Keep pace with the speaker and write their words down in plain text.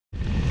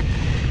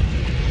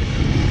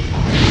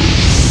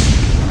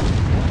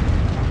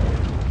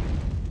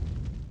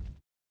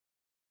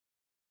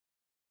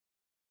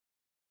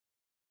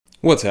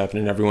What's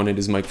happening, everyone? It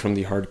is Mike from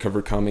the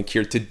Hardcover Comic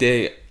here.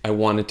 Today, I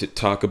wanted to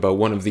talk about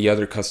one of the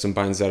other custom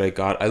binds that I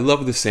got. I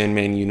love the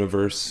Sandman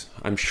universe.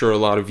 I'm sure a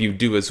lot of you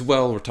do as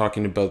well. We're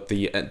talking about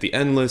the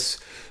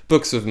Endless,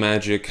 Books of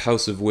Magic,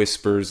 House of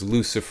Whispers,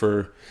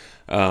 Lucifer,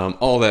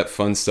 all that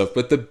fun stuff.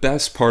 But the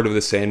best part of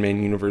the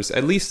Sandman universe,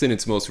 at least in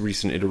its most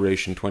recent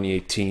iteration,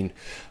 2018,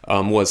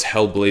 was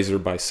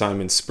Hellblazer by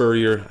Simon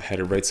Spurrier. I had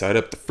it right side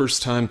up the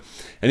first time.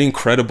 An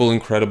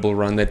incredible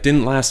run that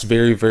didn't last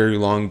very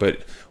long,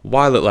 but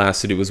while it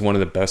lasted, it was one of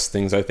the best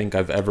things I think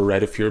I've ever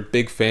read. If you're a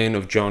big fan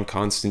of John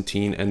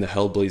Constantine and the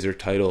Hellblazer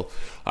title,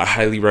 I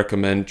highly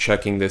recommend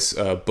checking this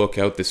book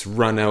out, this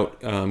run out,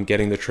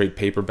 getting the trade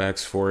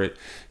paperbacks for it,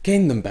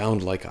 getting them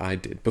bound like I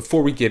did.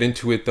 Before we get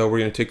into it, though, we're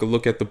going to take a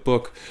look at the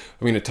book.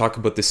 I'm going to talk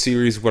about the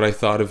series, what I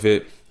thought of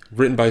it.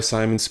 Written by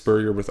Simon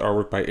Spurrier with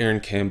artwork by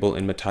Aaron Campbell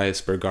and Matthias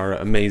Bergara.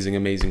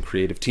 Amazing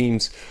creative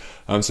teams.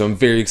 So I'm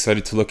very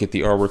excited to look at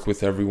the artwork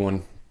with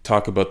everyone,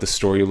 talk about the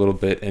story a little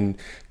bit, and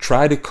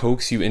try to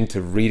coax you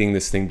into reading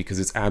this thing because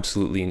it's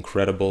absolutely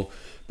incredible.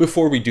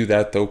 Before we do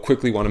that, though,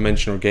 quickly want to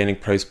mention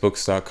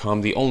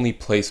organicpricebooks.com, the only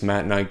place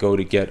Matt and I go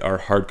to get our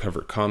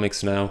hardcover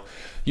comics now.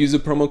 Use the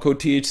promo code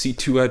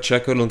THC2 at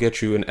checkout, it'll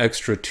get you an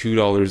extra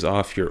 $2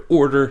 off your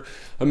order.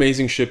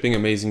 Amazing shipping,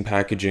 amazing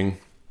packaging.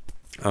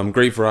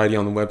 Great variety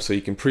on the website.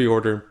 You can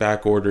pre-order,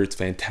 back order. It's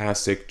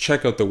fantastic.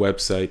 Check out the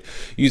website.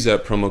 Use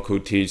that promo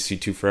code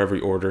THC2 for every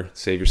order.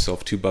 Save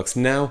yourself $2.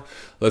 Now,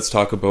 let's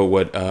talk about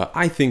what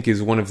I think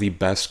is one of the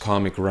best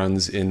comic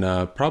runs in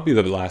probably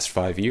the last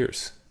 5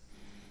 years.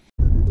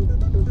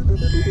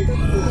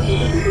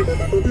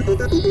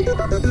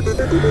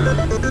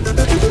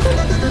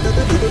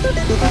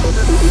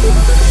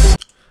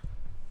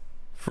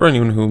 For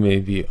anyone who may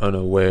be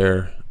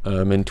unaware,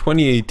 in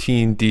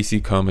 2018,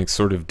 DC Comics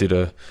sort of did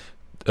a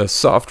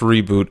soft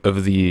reboot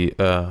of the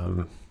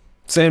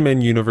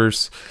Sandman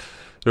universe.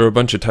 There were a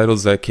bunch of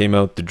titles that came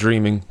out: The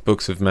Dreaming,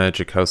 Books of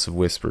Magic, House of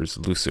Whispers,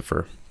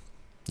 Lucifer.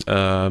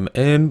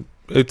 And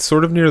it's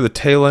sort of near the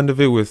tail end of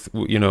it with,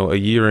 you know, a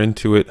year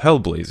into it,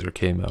 Hellblazer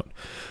came out.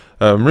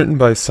 Written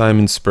by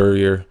Simon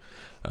Spurrier,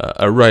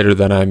 a writer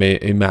that I'm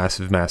a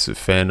massive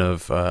fan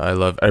of. I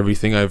love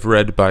everything I've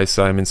read by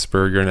Simon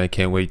Spurrier, and I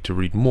can't wait to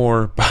read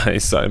more by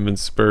Simon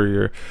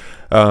Spurrier.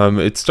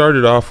 It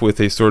started off with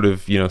a sort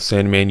of, you know,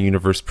 Sandman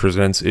Universe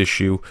Presents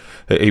issue,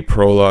 a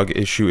prologue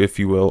issue, if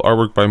you will.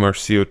 Artwork by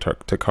Marcio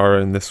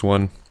Takara in this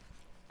one.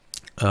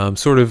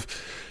 Sort of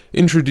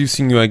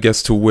introducing you, I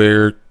guess, to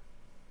where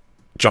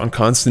John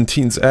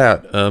Constantine's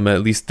at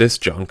least this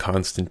John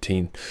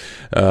Constantine.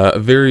 A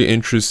very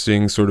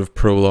interesting sort of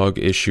prologue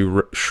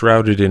issue,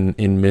 shrouded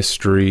in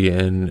mystery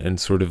and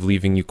sort of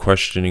leaving you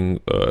questioning,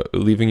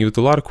 leaving you with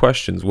a lot of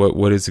questions.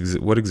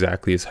 What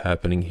exactly is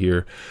happening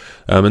here?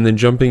 And then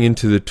jumping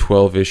into the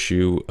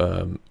 12-issue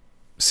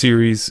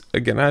series.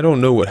 Again, I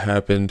don't know what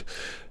happened.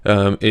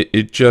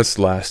 It just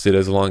lasted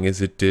as long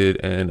as it did,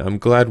 and I'm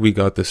glad we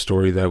got the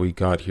story that we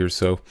got here.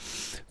 So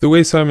the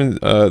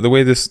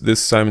way this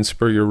Simon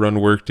Spurrier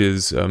run worked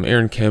is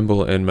Aaron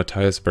Campbell and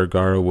Matthias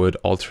Bergara would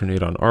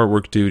alternate on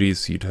artwork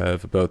duties. You'd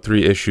have about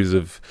 3 issues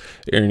of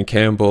Aaron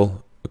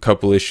Campbell, a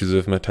couple issues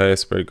of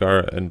Matthias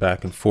Bergara, and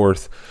back and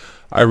forth.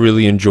 I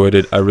really enjoyed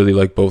it. I really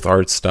like both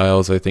art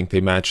styles. I think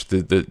they matched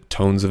the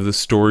tones of the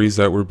stories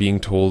that were being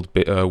told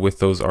with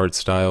those art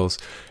styles.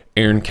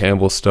 Aaron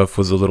Campbell's stuff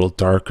was a little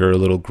darker, a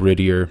little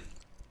grittier,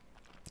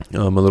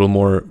 a little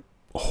more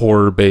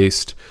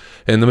horror-based.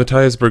 And the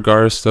Matthias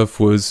Bergara stuff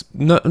was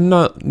not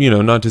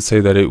to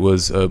say that it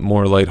was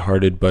more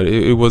lighthearted, but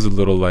it was a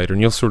little lighter,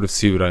 and you'll sort of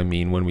see what I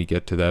mean when we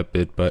get to that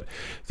bit. But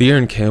the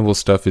Aaron Campbell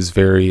stuff is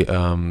very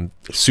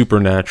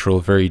supernatural,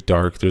 very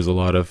dark. There's a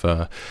lot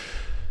of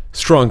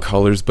strong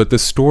colors, but the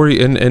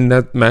story, and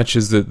that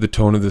matches the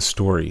tone of the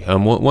story.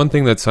 One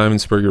thing that Simon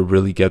Spurrier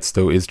really gets,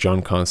 though, is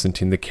John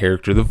Constantine, the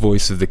character, the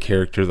voice of the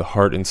character, the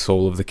heart and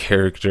soul of the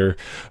character.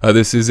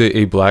 This is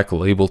a black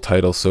label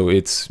title, so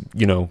it's,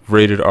 you know,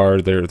 rated R.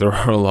 There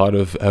are a lot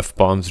of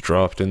F-bombs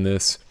dropped in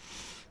this.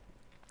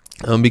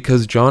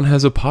 Because John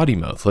has a potty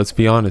mouth. Let's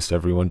be honest,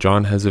 everyone.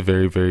 John has a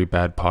very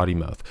bad potty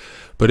mouth,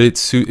 but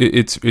it's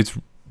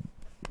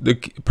the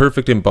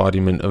perfect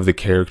embodiment of the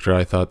character.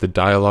 I thought the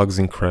dialogue's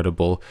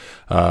incredible.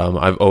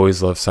 I've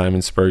always loved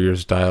Simon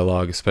Spurrier's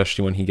dialogue,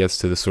 especially when he gets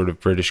to the sort of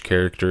British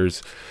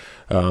characters,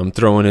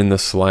 throwing in the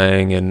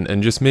slang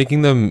and just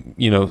making them,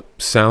 you know,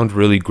 sound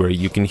really great.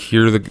 You can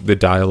hear the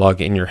dialogue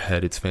in your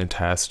head. It's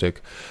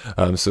fantastic.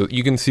 So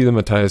you can see the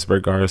Matthias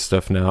Bergara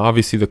stuff now.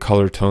 Obviously the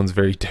color tone's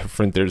very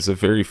different. There's a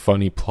very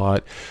funny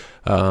plot.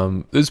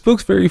 This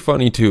book's very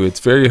funny too. It's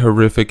very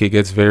horrific. It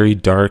gets very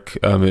dark.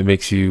 It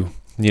makes you,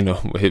 you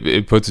know,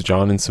 it puts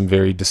John in some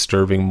very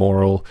disturbing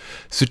moral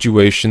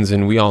situations,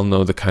 and we all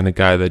know the kind of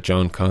guy that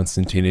John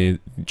Constantine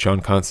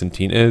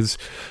is,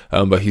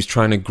 but he's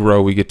trying to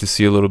grow. We get to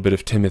see a little bit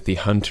of Timothy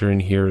Hunter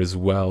in here as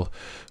well,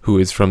 who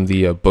is from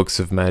the Books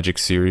of Magic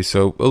series,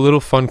 so a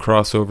little fun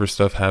crossover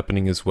stuff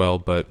happening as well.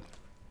 But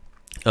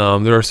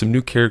There are some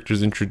new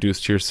characters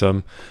introduced here,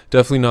 some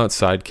definitely not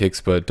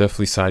sidekicks, but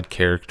definitely side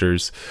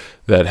characters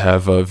that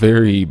have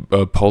very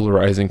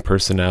polarizing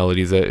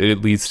personalities. That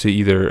it leads to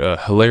either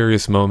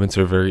hilarious moments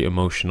or very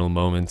emotional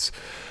moments.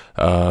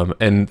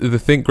 And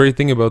the great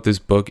thing about this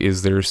book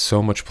is there's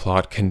so much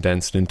plot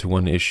condensed into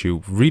one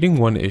issue. Reading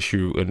one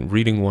issue and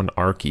reading one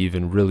arc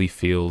even really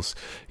feels,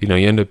 you know,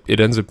 it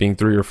ends up being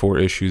 3 or 4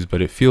 issues,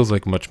 but it feels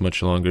like much,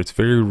 much longer. It's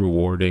very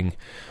rewarding.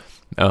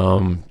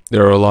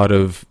 There are a lot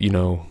of, you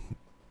know,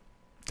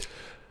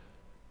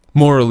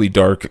 morally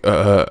dark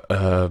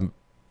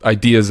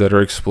ideas that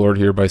are explored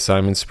here by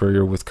Simon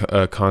Spurrier, with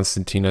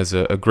Constantine as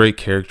a great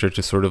character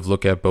to sort of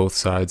look at both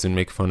sides and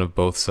make fun of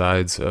both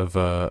sides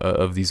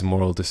of these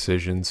moral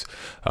decisions,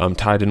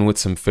 tied in with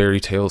some fairy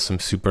tales, some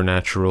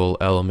supernatural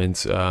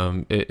elements.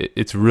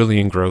 It's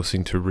really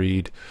engrossing to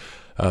read.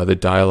 The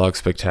dialogue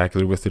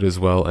spectacular with it as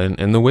well,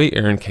 and the way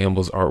Aaron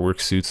Campbell's artwork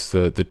suits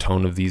the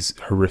tone of these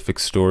horrific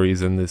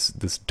stories and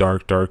this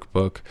dark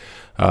book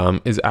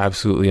is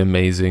absolutely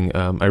amazing.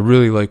 I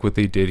really like what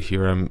they did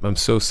here. I'm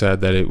so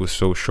sad that it was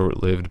so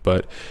short-lived,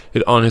 but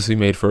it honestly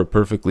made for a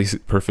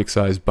perfect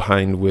size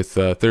bind with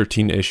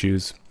 13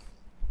 issues.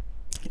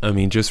 I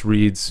mean, just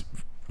reads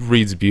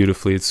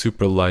beautifully. It's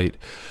super light.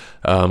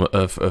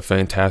 A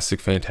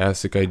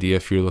fantastic idea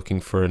if you're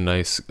looking for a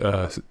nice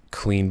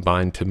clean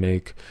bind to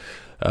make,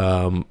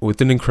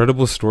 with an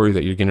incredible story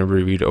that you're going to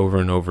reread over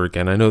and over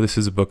again. I know this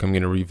is a book I'm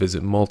going to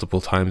revisit multiple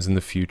times in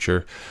the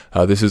future.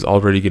 This is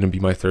already going to be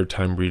my 3rd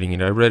time reading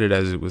it. I read it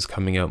as it was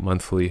coming out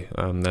monthly.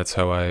 That's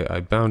how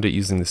I bound it,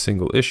 using the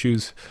single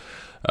issues.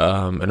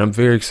 And I'm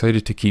very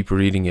excited to keep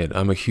reading it.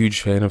 I'm a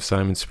huge fan of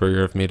Simon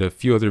Spurrier. I've made a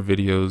few other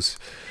videos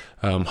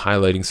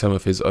highlighting some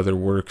of his other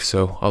work,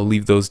 so I'll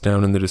leave those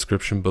down in the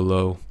description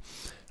below.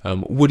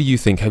 What do you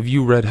think? Have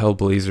you read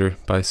Hellblazer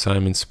by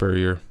Simon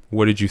Spurrier?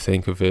 What did you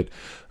think of it?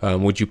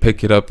 Would you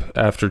pick it up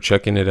after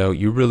checking it out?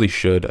 You really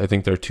should. I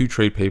think there are 2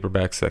 trade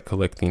paperbacks that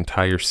collect the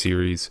entire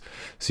series,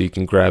 so you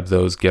can grab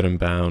those, get them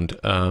bound.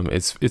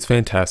 It's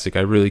fantastic.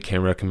 I really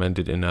can't recommend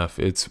it enough.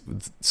 It's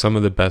some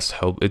of the best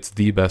It's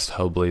the best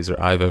Hellblazer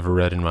I've ever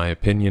read, in my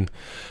opinion,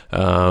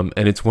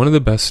 and it's one of the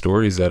best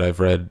stories that I've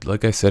read.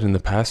 Like I said, in the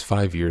past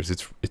 5 years,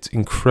 it's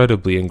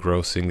incredibly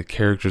engrossing. The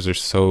characters are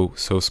so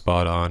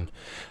spot on.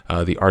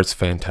 The art's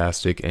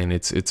fantastic, and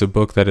it's a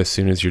book that as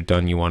soon as you're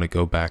done, you want to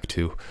go back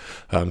to.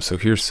 So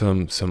here's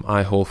some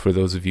eye hole for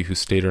those of you who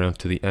stayed around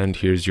to the end.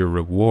 Here's your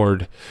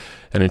reward,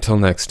 and until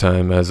next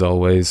time, as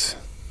always,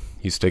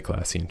 you stay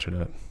classy,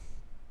 internet.